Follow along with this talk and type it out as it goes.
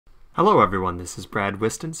Hello everyone, this is Brad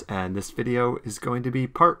Wistons, and this video is going to be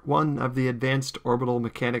part 1 of the Advanced Orbital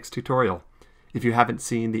Mechanics tutorial. If you haven't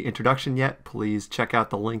seen the introduction yet, please check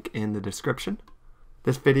out the link in the description.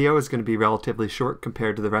 This video is going to be relatively short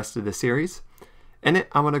compared to the rest of the series. In it,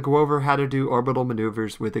 I'm going to go over how to do orbital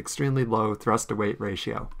maneuvers with extremely low thrust-to-weight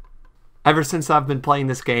ratio. Ever since I've been playing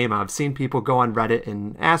this game, I've seen people go on Reddit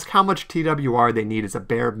and ask how much TWR they need as a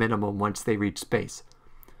bare minimum once they reach space.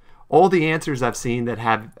 All the answers I've seen that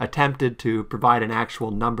have attempted to provide an actual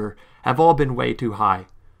number have all been way too high.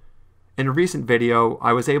 In a recent video,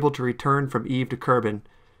 I was able to return from Eve to Kerbin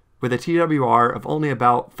with a TWR of only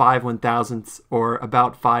about 5/1000ths or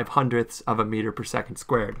about 5/100ths of a meter per second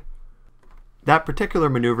squared. That particular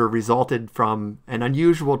maneuver resulted from an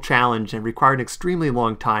unusual challenge and required an extremely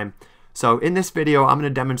long time, so in this video I'm going to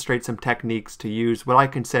demonstrate some techniques to use what I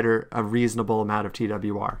consider a reasonable amount of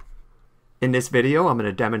TWR. In this video, I'm going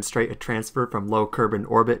to demonstrate a transfer from low Kerbin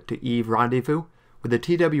orbit to Eve rendezvous with a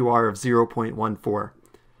TWR of 0.14.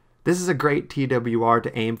 This is a great TWR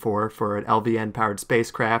to aim for an LVN-powered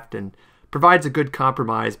spacecraft and provides a good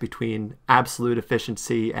compromise between absolute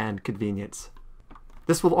efficiency and convenience.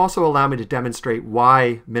 This will also allow me to demonstrate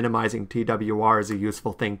why minimizing TWR is a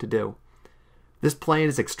useful thing to do. This plane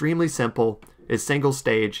is extremely simple, is single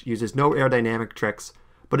stage, uses no aerodynamic tricks,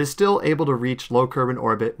 but is still able to reach low Kerbin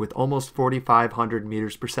orbit with almost 4,500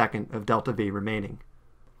 meters per second of delta V remaining.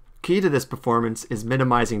 Key to this performance is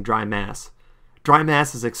minimizing dry mass. Dry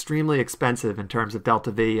mass is extremely expensive in terms of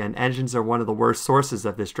delta V, and engines are one of the worst sources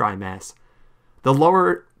of this dry mass. The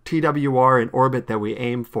lower TWR in orbit that we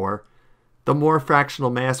aim for, the more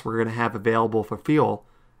fractional mass we're going to have available for fuel,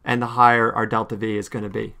 and the higher our delta V is going to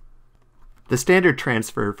be. The standard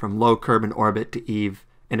transfer from low Kerbin orbit to Eve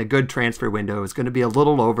in a good transfer window is going to be a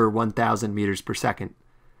little over 1,000 meters per second.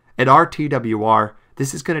 At our TWR,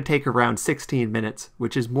 this is going to take around 16 minutes,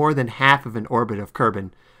 which is more than half of an orbit of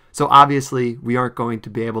Kerbin, so obviously we aren't going to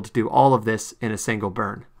be able to do all of this in a single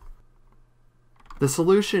burn. The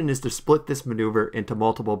solution is to split this maneuver into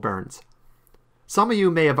multiple burns. Some of you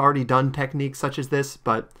may have already done techniques such as this,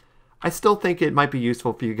 but I still think it might be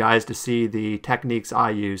useful for you guys to see the techniques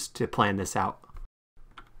I use to plan this out.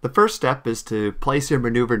 The first step is to place your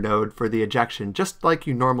maneuver node for the ejection just like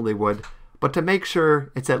you normally would, but to make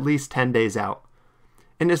sure it's at least 10 days out.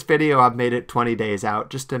 In this video I've made it 20 days out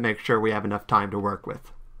just to make sure we have enough time to work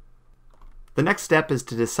with. The next step is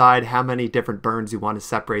to decide how many different burns you want to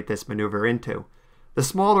separate this maneuver into. The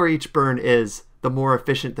smaller each burn is, the more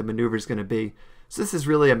efficient the maneuver is going to be, so this is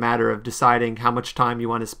really a matter of deciding how much time you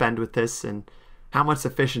want to spend with this and how much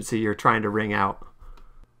efficiency you're trying to wring out.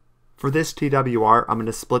 For this TWR, I'm going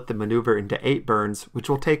to split the maneuver into 8 burns, which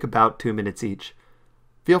will take about 2 minutes each.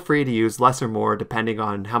 Feel free to use less or more depending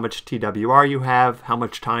on how much TWR you have, how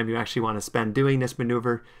much time you actually want to spend doing this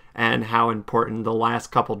maneuver, and how important the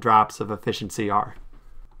last couple drops of efficiency are.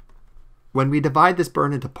 When we divide this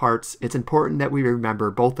burn into parts, it's important that we remember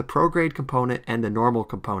both the prograde component and the normal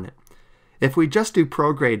component. If we just do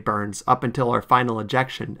prograde burns up until our final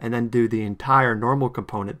ejection and then do the entire normal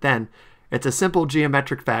component then, it's a simple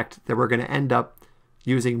geometric fact that we're going to end up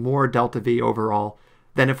using more delta V overall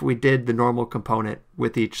than if we did the normal component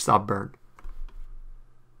with each sub-burn.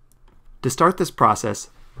 To start this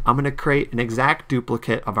process, I'm going to create an exact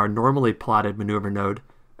duplicate of our normally plotted maneuver node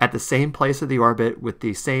at the same place of the orbit with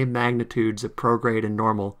the same magnitudes of prograde and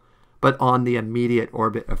normal, but on the immediate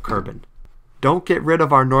orbit of Kerbin. Don't get rid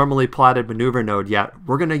of our normally plotted maneuver node yet.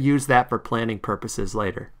 We're going to use that for planning purposes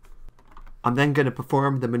later. I'm then going to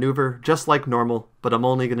perform the maneuver just like normal, but I'm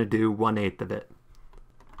only going to do 1/8 of it.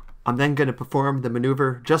 I'm then going to perform the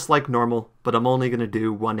maneuver just like normal, but I'm only going to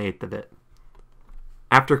do 1/8 of it.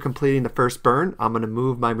 After completing the first burn, I'm going to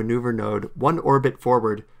move my maneuver node 1 orbit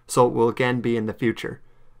forward so it will again be in the future.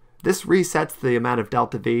 This resets the amount of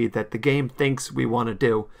delta V that the game thinks we want to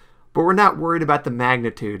do, but we're not worried about the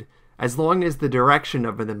magnitude. As long as the direction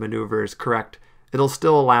of the maneuver is correct, it'll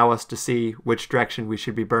still allow us to see which direction we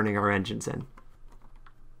should be burning our engines in.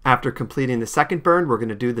 After completing the second burn, we're going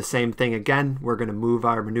to do the same thing again. We're going to move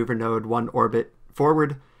our maneuver node 1 orbit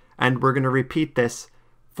forward, and we're going to repeat this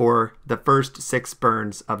for the first 6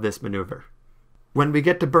 burns of this maneuver. When we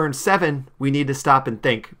get to burn 7, we need to stop and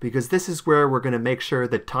think, because this is where we're going to make sure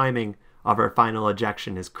the timing of our final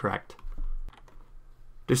ejection is correct.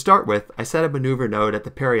 To start with, I set a maneuver node at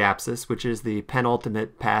the periapsis, which is the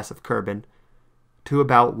penultimate pass of Kerbin, to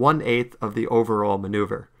about 1/8 of the overall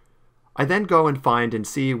maneuver. I then go and find and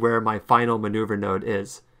see where my final maneuver node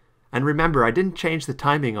is. And remember, I didn't change the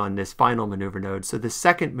timing on this final maneuver node, so the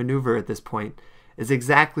second maneuver at this point is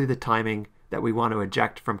exactly the timing that we want to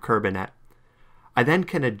eject from Kerbin at. I then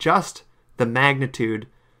can adjust the magnitude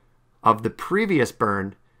of the previous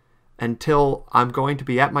burn until I'm going to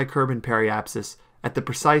be at my Kerbin periapsis at the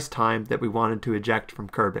precise time that we wanted to eject from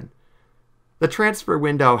Kerbin. The transfer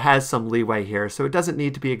window has some leeway here, so it doesn't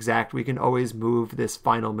need to be exact. We can always move this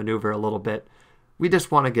final maneuver a little bit. We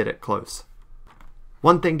just want to get it close.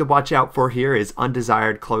 One thing to watch out for here is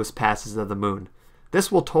undesired close passes of the moon.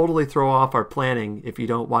 This will totally throw off our planning if you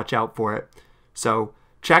don't watch out for it. So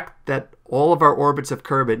check that all of our orbits of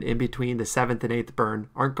Kerbin in between the 7th and 8th burn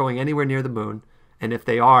aren't going anywhere near the moon, and if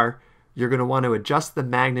they are, you're going to want to adjust the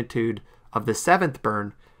magnitude of the 7th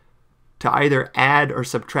burn to either add or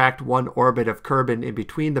subtract 1 orbit of Kerbin in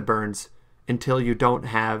between the burns until you don't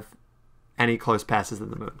have any close passes of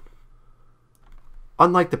the moon.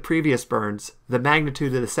 Unlike the previous burns, the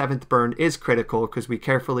magnitude of the 7th burn is critical because we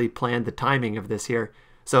carefully planned the timing of this here,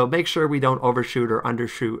 so make sure we don't overshoot or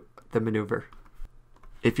undershoot the maneuver.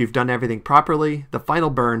 If you've done everything properly, the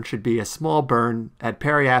final burn should be a small burn at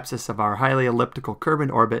periapsis of our highly elliptical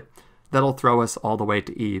Kerbin orbit that'll throw us all the way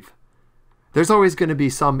to Eve. There's always going to be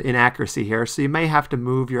some inaccuracy here, so you may have to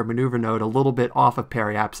move your maneuver node a little bit off of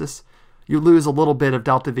periapsis. You lose a little bit of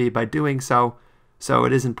delta V by doing so, so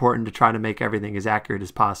it is important to try to make everything as accurate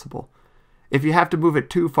as possible. If you have to move it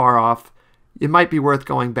too far off, it might be worth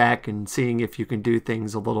going back and seeing if you can do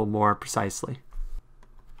things a little more precisely.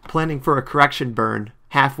 Planning for a correction burn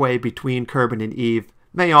halfway between Kerbin and Eve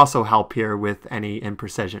may also help here with any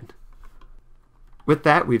imprecision. With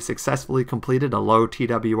that, we've successfully completed a low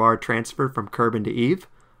TWR transfer from Kerbin to Eve.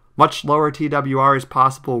 Much lower TWR is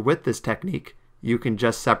possible with this technique. You can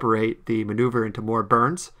just separate the maneuver into more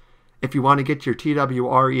burns. If you want to get your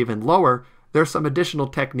TWR even lower, there are some additional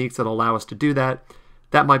techniques that allow us to do that.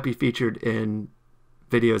 That might be featured in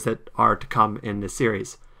videos that are to come in this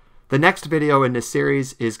series. The next video in this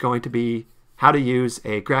series is going to be how to use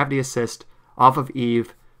a gravity assist off of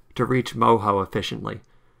Eve to reach MOHO efficiently.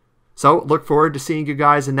 So look forward to seeing you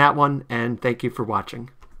guys in that one, and thank you for watching.